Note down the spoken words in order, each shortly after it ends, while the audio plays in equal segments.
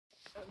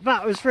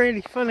That was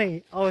really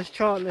funny. I was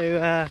trying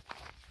to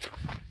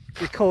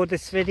record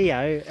this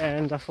video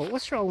and I thought,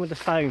 what's wrong with the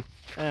phone?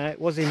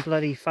 It was in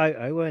bloody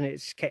photo, weren't it? It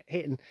just kept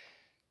hitting,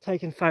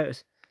 taking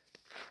photos.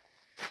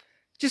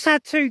 Just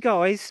had two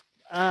guys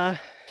pull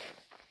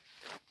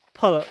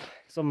up,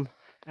 because I'm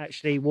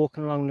actually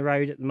walking along the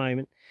road at the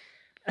moment,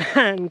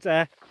 and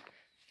they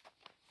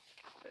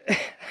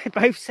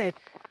both said,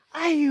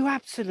 are you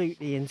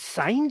absolutely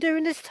insane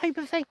doing this type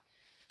of thing?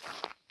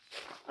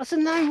 I said,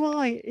 no,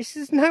 why? This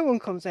is, no one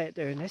comes out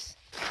doing this.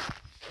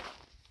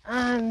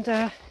 And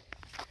I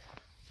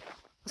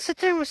said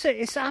to him, I said,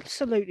 it's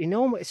absolutely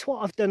normal. It's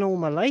what I've done all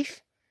my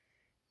life.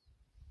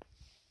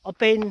 I've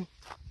been,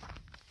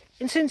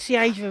 and since the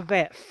age of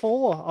about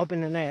 4, I've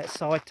been an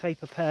outside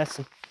type of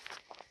person.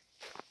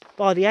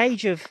 By the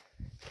age of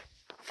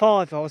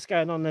 5, I was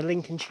going on the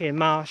Lincolnshire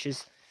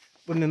marshes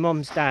with my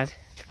mum's dad.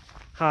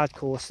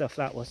 Hardcore stuff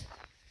that was.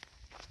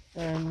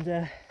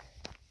 And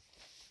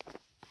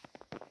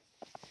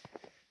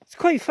it's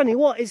quite funny.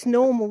 What is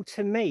normal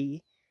to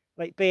me,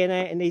 like being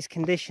out in these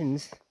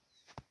conditions,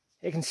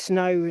 it can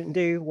snow and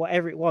do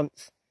whatever it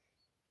wants,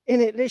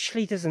 and it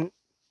literally doesn't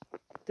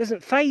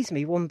faze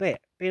me one bit.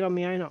 Being on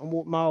my own, I can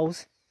walk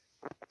miles.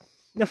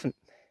 Nothing.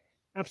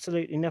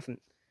 Absolutely nothing.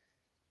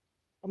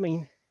 I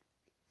mean,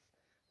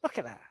 look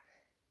at that.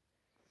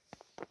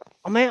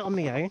 I'm out on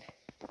my own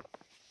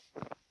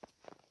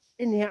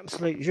in the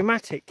absolute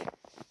dramatic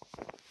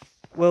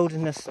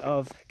wilderness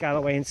of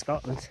Galloway in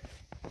Scotland,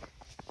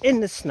 in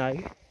the snow,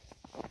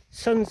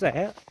 sun's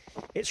out,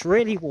 it's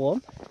really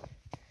warm,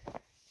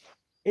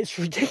 it's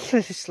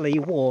ridiculously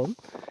warm,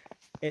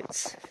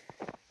 it's,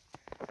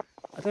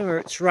 I don't know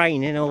if it's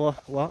raining or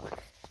what,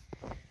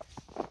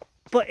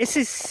 but this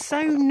is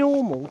so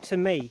normal to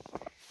me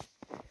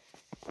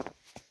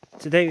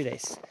to do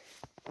this,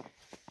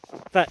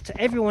 that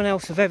to everyone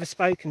else I've ever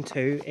spoken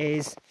to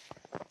is,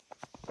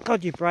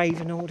 God, you're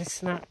brave and all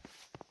this and that.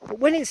 But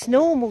when it's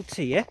normal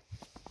to you,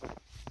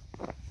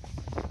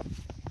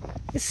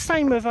 it's the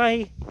same with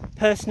a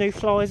person who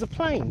flies a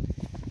plane,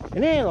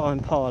 an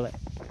airline pilot.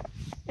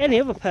 Any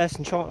other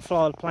person trying to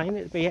fly a plane,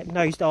 it'd be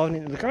nose diving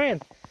into the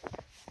ground.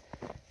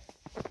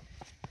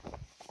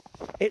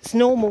 It's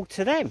normal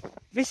to them.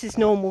 This is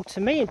normal to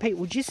me, and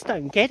people just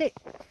don't get it.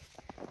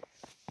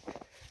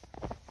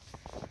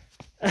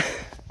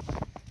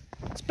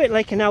 It's a bit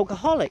like an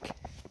alcoholic.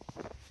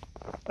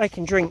 They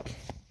can drink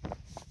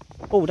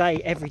all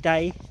day, every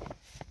day,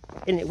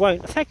 and it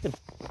won't affect them.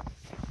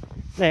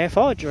 Now, if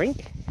I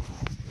drink,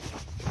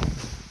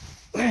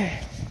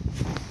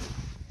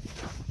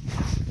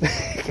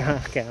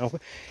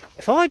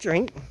 if I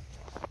drink,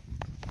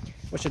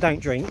 which I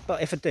don't drink,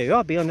 but if I do,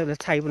 I'll be under the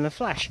table in a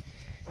flash.